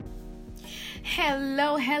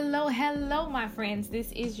Hello, hello, hello, my friends.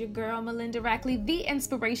 This is your girl, Melinda Rackley, the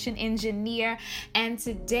Inspiration Engineer. And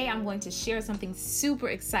today I'm going to share something super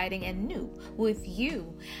exciting and new with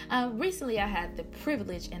you. Recently, I had the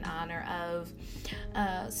privilege and honor of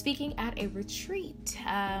speaking at a retreat.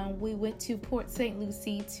 We went to Port St.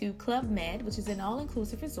 Lucie to Club Med, which is an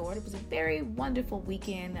all-inclusive resort. It was a very wonderful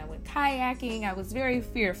weekend. I went kayaking. I was very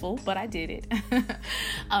fearful, but I did it.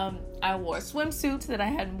 I wore swimsuits that I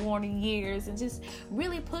hadn't worn in years and just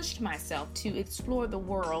really pushed myself to explore the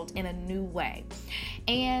world in a new way.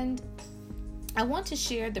 And I want to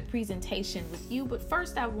share the presentation with you, but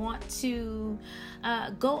first I want to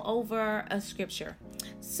go over a scripture.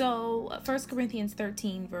 So 1 Corinthians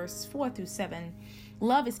 13, verse 4 through 7.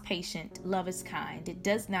 Love is patient, love is kind. It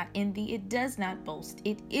does not envy, it does not boast,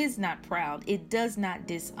 it is not proud, it does not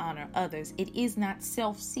dishonor others, it is not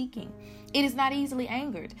self-seeking, it is not easily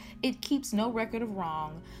angered, it keeps no record of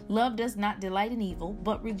wrong. Love does not delight in evil,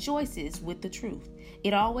 but rejoices with the truth.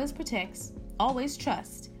 It always protects, always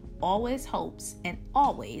trusts, always hopes, and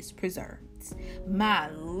always preserves. My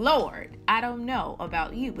Lord, I don't know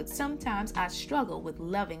about you, but sometimes I struggle with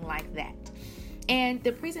loving like that. And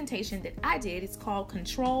the presentation that I did is called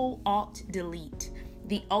Control-Alt-Delete,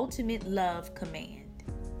 the ultimate love command.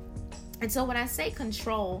 And so when I say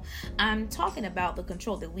control, I'm talking about the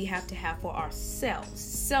control that we have to have for ourselves,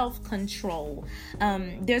 self-control.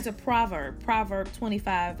 There's a proverb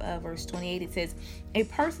 25, verse 28. It says, a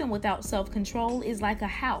person without self-control is like a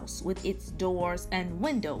house with its doors and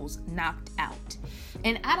windows knocked out.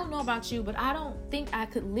 And I don't know about you, but I don't think I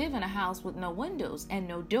could live in a house with no windows and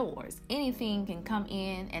no doors. Anything can come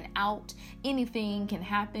in and out. Anything can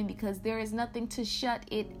happen because there is nothing to shut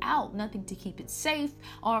it out, nothing to keep it safe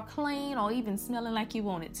or clean or even smelling like you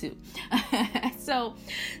want it to. So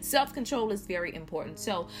self-control is very important.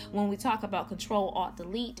 So when we talk about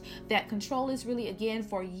Control-Alt-Delete, that control is really, again,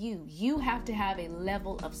 for you. You have to have a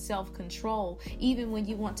level of self-control, even when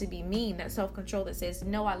you want to be mean. That self-control that says,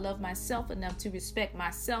 no, I love myself enough to respect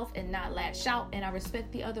myself and not lash out, and I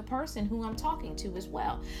respect the other person who I'm talking to as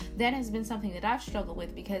well. That has been something that I've struggled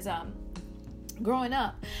with because growing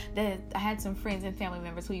up, that I had some friends and family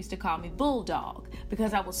members who used to call me Bulldog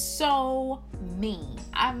because I was so mean.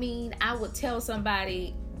 I mean, I would tell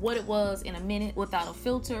somebody what it was in a minute without a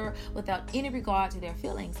filter, without any regard to their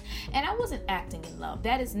feelings. And I wasn't acting in love.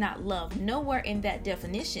 That is not love. Nowhere in that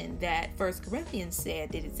definition that 1 Corinthians said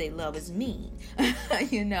did it say love is mean.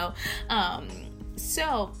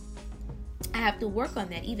 So I have to work on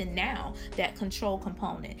that even now, that control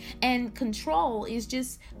component. And control is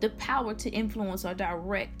just the power to influence or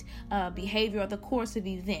direct behavior or the course of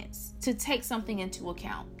events, to take something into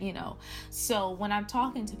account, So when I'm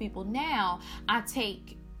talking to people now, I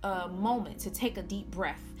take a moment to take a deep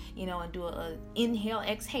breath, and do a inhale,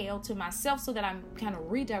 exhale to myself so that I'm kind of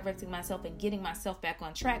redirecting myself and getting myself back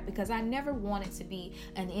on track, because I never want it to be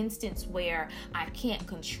an instance where I can't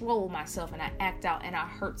control myself and I act out and I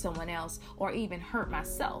hurt someone else or even hurt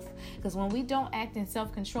myself. Because when we don't act in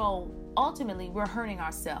self-control, ultimately we're hurting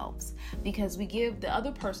ourselves because we give the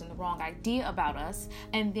other person the wrong idea about us,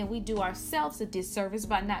 and then we do ourselves a disservice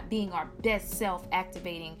by not being our best self,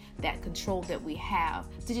 activating that control that we have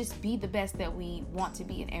to just be the best that we want to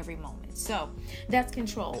be in every moment. So that's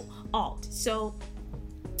Control-Alt. So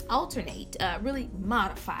alternate, really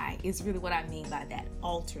modify is really what I mean by that.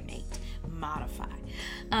 Alternate, modify.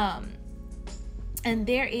 And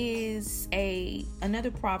there is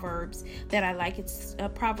another Proverbs that I like. It's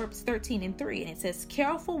Proverbs 13:3, and it says,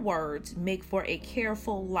 careful words make for a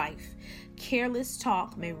careful life. Careless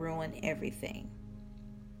talk may ruin everything.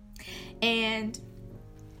 And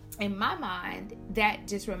in my mind, that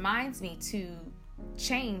just reminds me to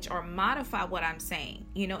change or modify what I'm saying.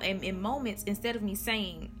 In moments, instead of me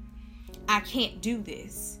saying, I can't do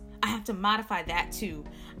this, I have to modify that to,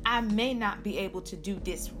 I may not be able to do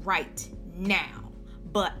this right now,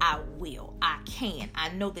 but I will. I can. I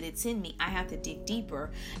know that it's in me. I have to dig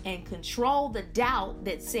deeper and control the doubt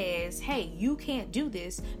that says, hey, you can't do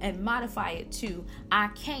this, and modify it to, I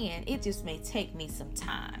can. It just may take me some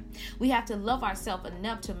time. We have to love ourselves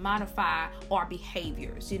enough to modify our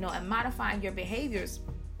behaviors, and modifying your behaviors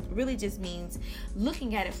really just means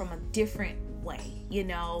looking at it from a different way,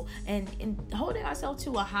 and holding ourselves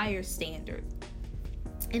to a higher standard.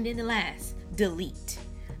 And then the last, delete.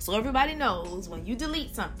 So everybody knows when you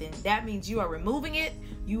delete something, that means you are removing it,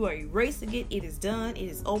 you are erasing it, it is done, it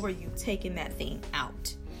is over, you've taken that thing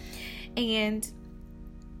out. And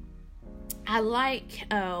I like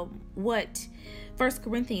what 1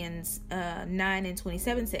 Corinthians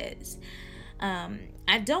 9:27 says.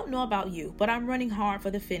 I don't know about you, but I'm running hard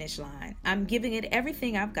for the finish line. I'm giving it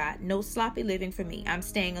everything I've got. No sloppy living for me. I'm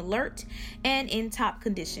staying alert and in top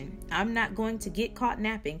condition. I'm not going to get caught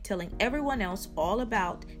napping, telling everyone else all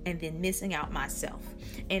about and then missing out myself.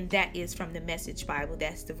 And that is from the Message Bible.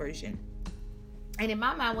 That's the version. And in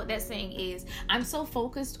my mind, what that's saying is I'm so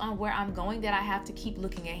focused on where I'm going that I have to keep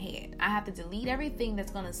looking ahead. I have to delete everything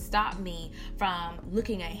that's going to stop me from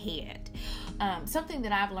looking ahead. Something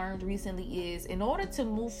that I've learned recently is in order to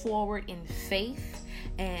move forward in faith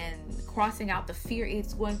and crossing out the fear,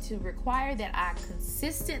 it's going to require that I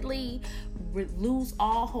consistently lose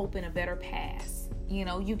all hope in a better past. You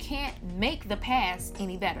know, you can't make the past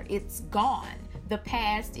any better. It's gone. The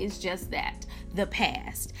past is just that, the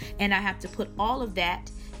past. And I have to put all of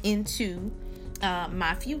that into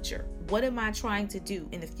my future. What am I trying to do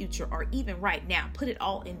in the future or even right now? Put it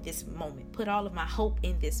all in this moment. Put all of my hope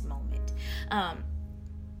in this moment.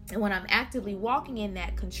 And when I'm actively walking in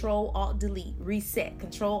that Control, Alt, Delete, Reset,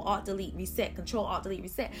 Control, Alt, Delete, Reset, Control, Alt, Delete,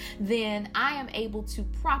 Reset, then I am able to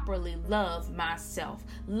properly love myself.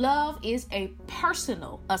 Love is a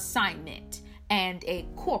personal assignment and a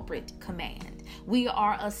corporate command. We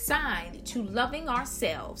are assigned to loving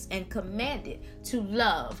ourselves and commanded to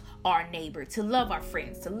love our neighbor, to love our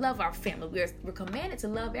friends, to love our family. We're commanded to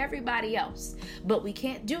love everybody else, but we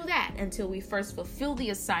can't do that until we first fulfill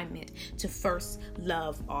the assignment to first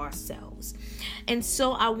love ourselves. And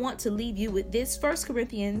so I want to leave you with this Proverbs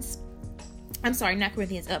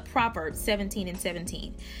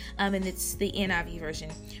 17:17. And it's the NIV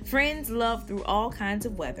version. Friends love through all kinds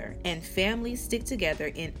of weather, and families stick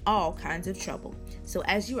together in all kinds of trouble. So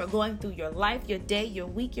as you are going through your life, your day, your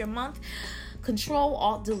week, your month, Control,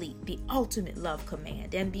 Alt, Delete, the ultimate love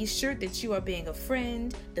command. And be sure that you are being a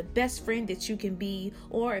friend, the best friend that you can be.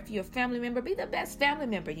 Or if you're a family member, be the best family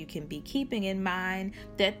member you can be. Keeping in mind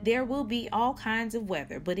that there will be all kinds of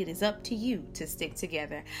weather, but it is up to you to stick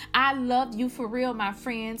together. I love you for real, my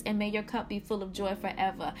friends, and may your cup be full of joy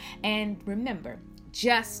forever. And remember,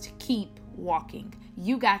 just keep walking.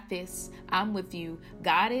 You got this. I'm with you.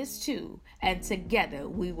 God is too. And together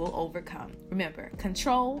we will overcome. Remember,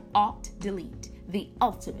 Control, Alt, Delete, the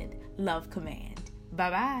ultimate love command.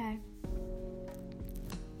 Bye-bye.